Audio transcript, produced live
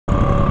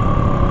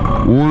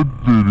What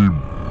did he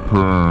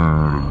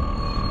pan?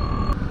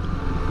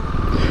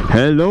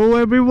 Hello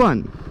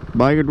everyone,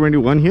 Biker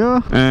 21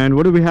 here, and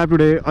what do we have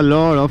today? A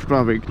lot of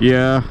traffic.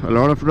 Yeah, a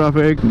lot of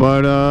traffic,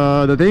 but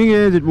the thing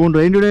is, it won't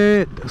rain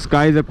today. The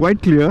skies are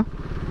quite clear,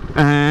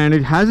 and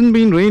it hasn't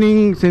been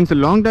raining since a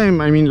long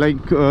time. I mean,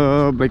 like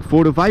 4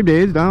 to 5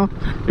 days now.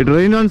 It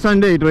rained on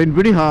Sunday. It rained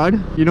pretty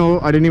hard. You know,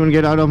 I didn't even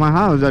get out of my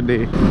house that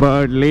day.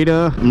 But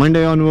later,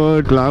 Monday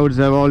onward, clouds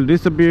have all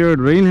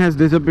disappeared, rain has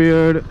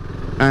disappeared,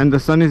 and the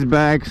sun is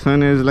back.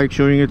 Sun is like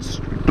showing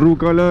its true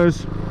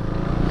colors.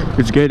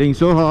 It's getting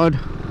so hot.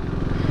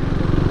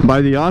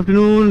 By the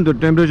afternoon, the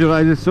temperature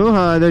rises so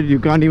high that you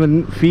can't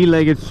even feel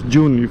like it's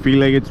June. You feel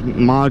like it's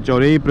March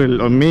or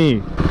April or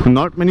May.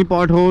 Not many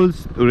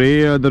potholes.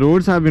 The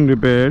roads have been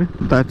repaired.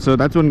 That's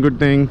one good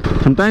thing.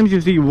 Sometimes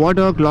you see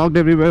water clogged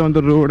everywhere on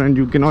the road and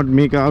you cannot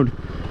make out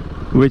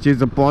which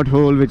is a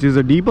pothole, which is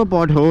a deeper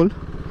pothole.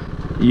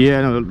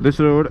 Yeah, no, this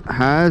road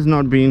has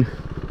not been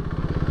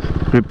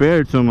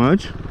repaired so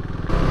much.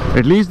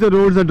 At least the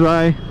roads are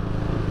dry.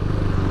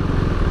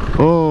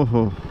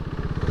 Oh.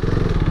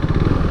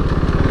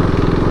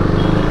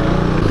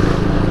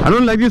 I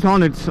don't like this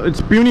horn.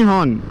 It's puny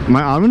horn.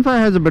 My R15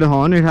 has a better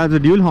horn. It has a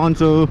dual horn,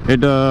 so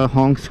it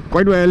honks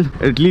quite well.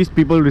 At least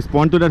people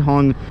respond to that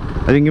horn.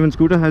 I think even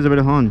scooter has a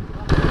better horn.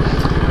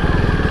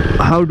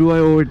 How do I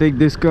overtake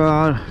this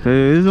car?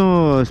 There is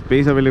no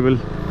space available.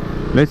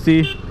 Let's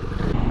see.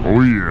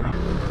 Oh yeah.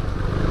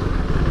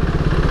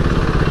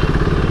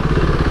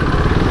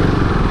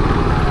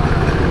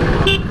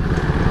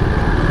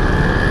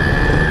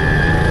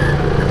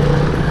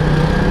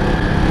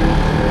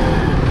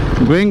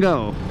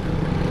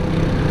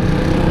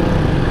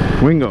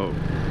 Wingo.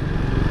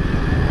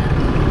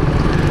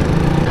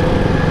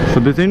 So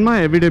this ain't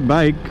my everyday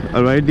bike.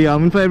 I ride the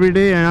R15 every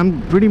day, and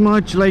I'm pretty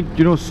much like,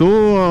 you know,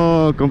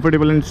 so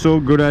comfortable and so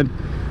good at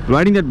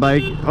riding that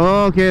bike.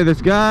 Okay,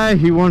 this guy,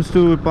 he wants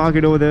to park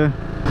it over there.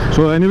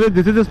 So anyway,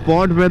 this is a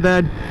spot where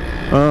that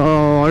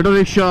auto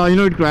rickshaw, you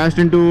know, it crashed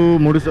into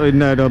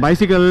that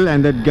bicycle,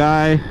 and that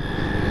guy,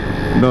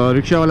 the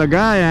rickshaw wala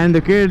guy and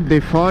the kid, they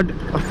fought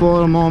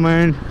for a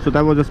moment. So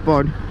that was the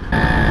spot.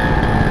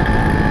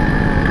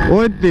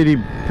 What did he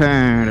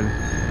pan?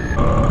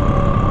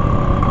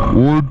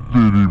 What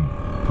did he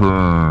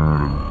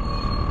pan?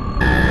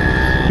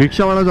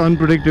 Rickshaw wala is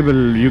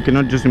unpredictable. You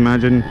cannot just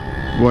imagine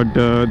what's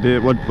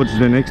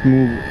the next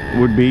move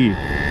would be.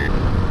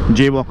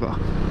 Jaywalker.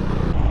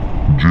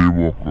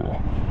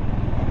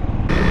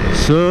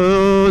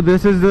 So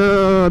this is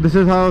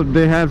how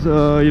they have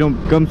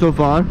come so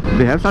far.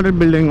 They have started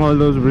building all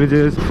those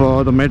bridges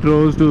for the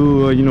metros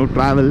to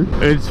travel.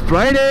 It's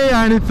Friday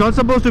and it's not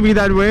supposed to be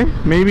that way.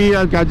 Maybe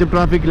I'll catch up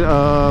traffic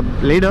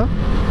later,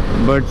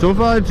 but so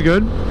far it's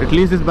good. At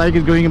least this bike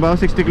is going about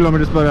 60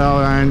 kilometers per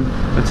hour, and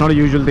that's not a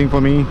usual thing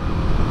for me,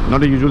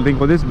 not a usual thing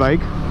for this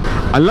bike.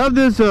 I love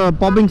this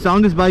popping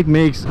sound this bike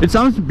makes. It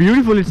sounds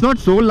beautiful. It's not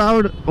so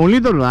loud. Only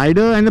the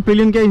rider and the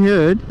pillion can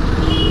hear it.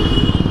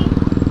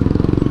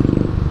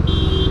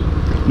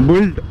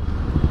 Build.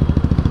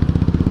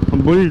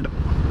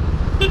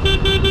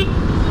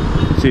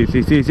 See.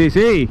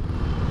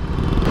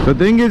 The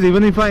thing is,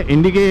 even if I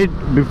indicate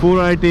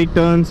before I take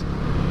turns,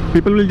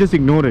 people will just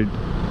ignore it.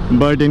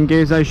 But in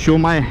case I show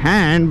my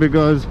hand,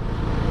 because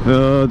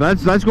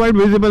that's quite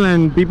visible,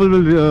 and people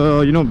will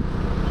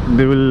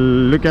they will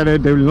look at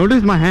it, they will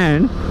notice my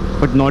hand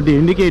but not the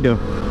indicator.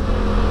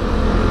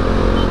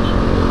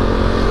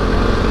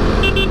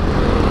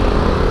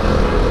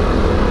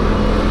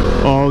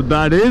 Oh,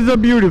 that is a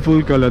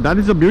beautiful color.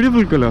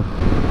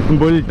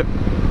 Bullet.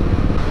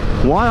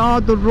 Why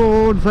are the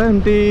roads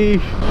empty?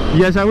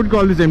 Yes, I would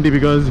call this empty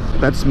because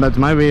that's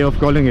my way of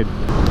calling it.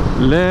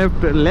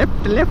 Left.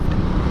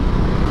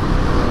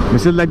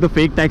 This is like the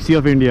fake taxi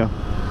of India.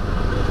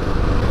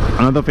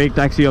 Another fake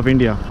taxi of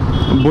India.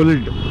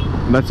 Bullet.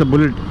 That's a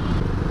bullet.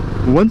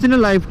 Once in a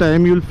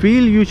lifetime, you'll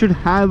feel you should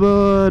have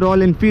a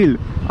Royal Enfield.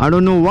 I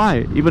don't know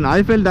why. Even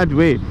I felt that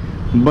way.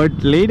 But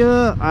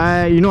later,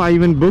 I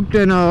even booked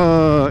an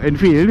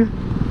Enfield.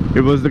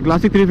 It was the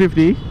classic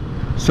 350,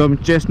 some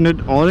chestnut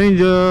orange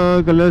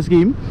color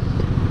scheme,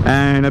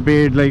 and I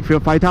paid like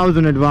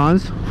 5,000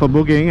 advance for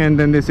booking, and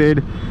then they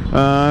said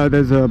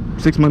there's a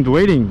 6-month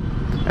waiting.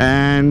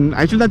 And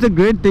actually, that's a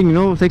great thing,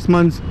 6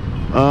 months.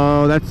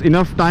 That's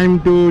enough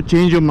time to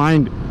change your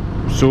mind.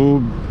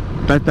 So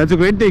that's a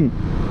great thing,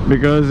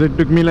 because it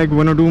took me like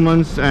 1 or 2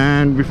 months,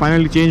 and we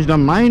finally changed our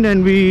mind,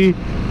 and we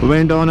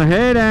went on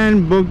ahead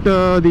and booked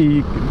the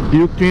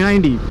Duke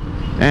 390.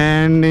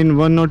 And in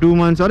 1 or 2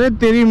 months,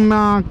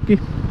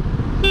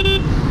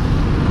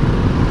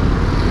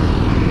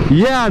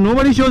 yeah,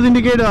 nobody shows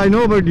indicator, I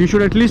know, but you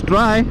should at least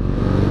try.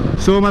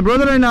 So my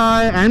brother and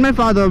I and my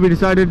father, we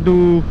decided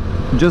to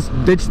just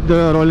ditch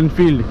the Royal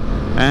Enfield,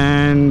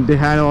 and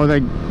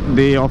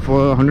they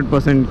offer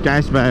 100%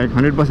 cashback,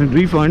 100%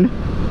 refund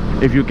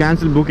if you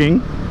cancel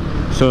booking.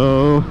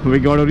 So we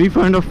got a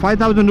refund of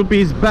 5,000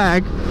 rupees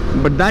back,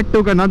 but that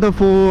took another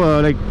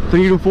 3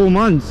 to 4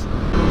 months.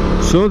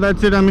 So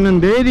that's it. I'm in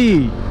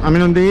Andheri.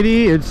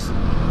 It's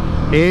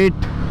 8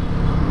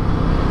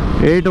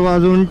 8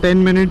 वाजून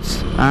 10 minutes,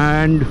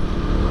 and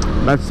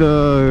that's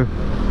the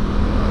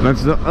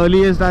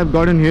earliest I've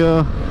gotten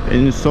here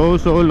in so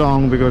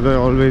long, because I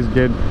always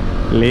get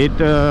late,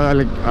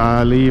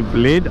 leave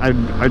late.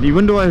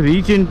 Even though I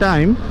reach in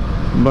time,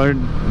 but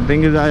the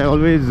thing is I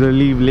always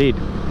leave late.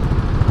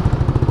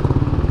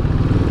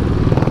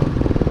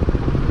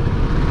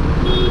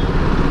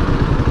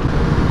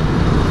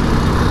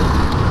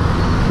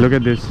 Look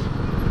at this.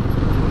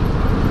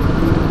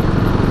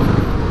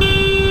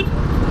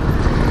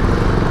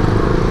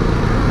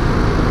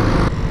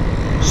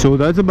 So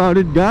that's about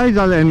it, guys.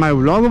 I'll end my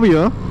vlog over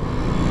here.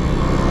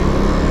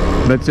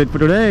 That's it for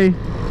today.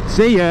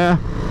 See ya.